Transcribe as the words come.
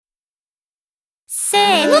せ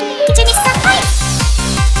ーの、1、2、3、はい。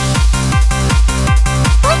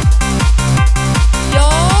よ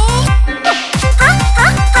ー。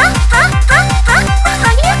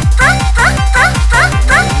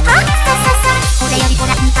これよりご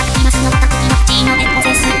覧に書きますのは特技の口の猫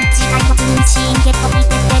です。次回も通信ゲット見て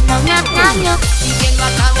てのななんよ。人間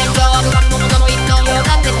が単年上手なものの一等よ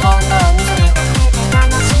なんでももうな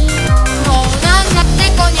んだっ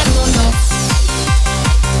てこにゃもの。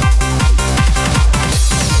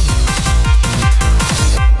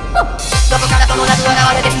どこからともなく現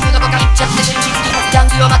れてすぐどこか行っちゃって信じすぎのジャン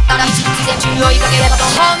クを待ったら一日全中追いかければと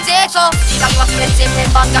本勢そう時間は全然面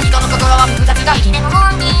番が人の心は複雑がいいでも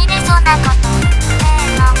本気でそんなこと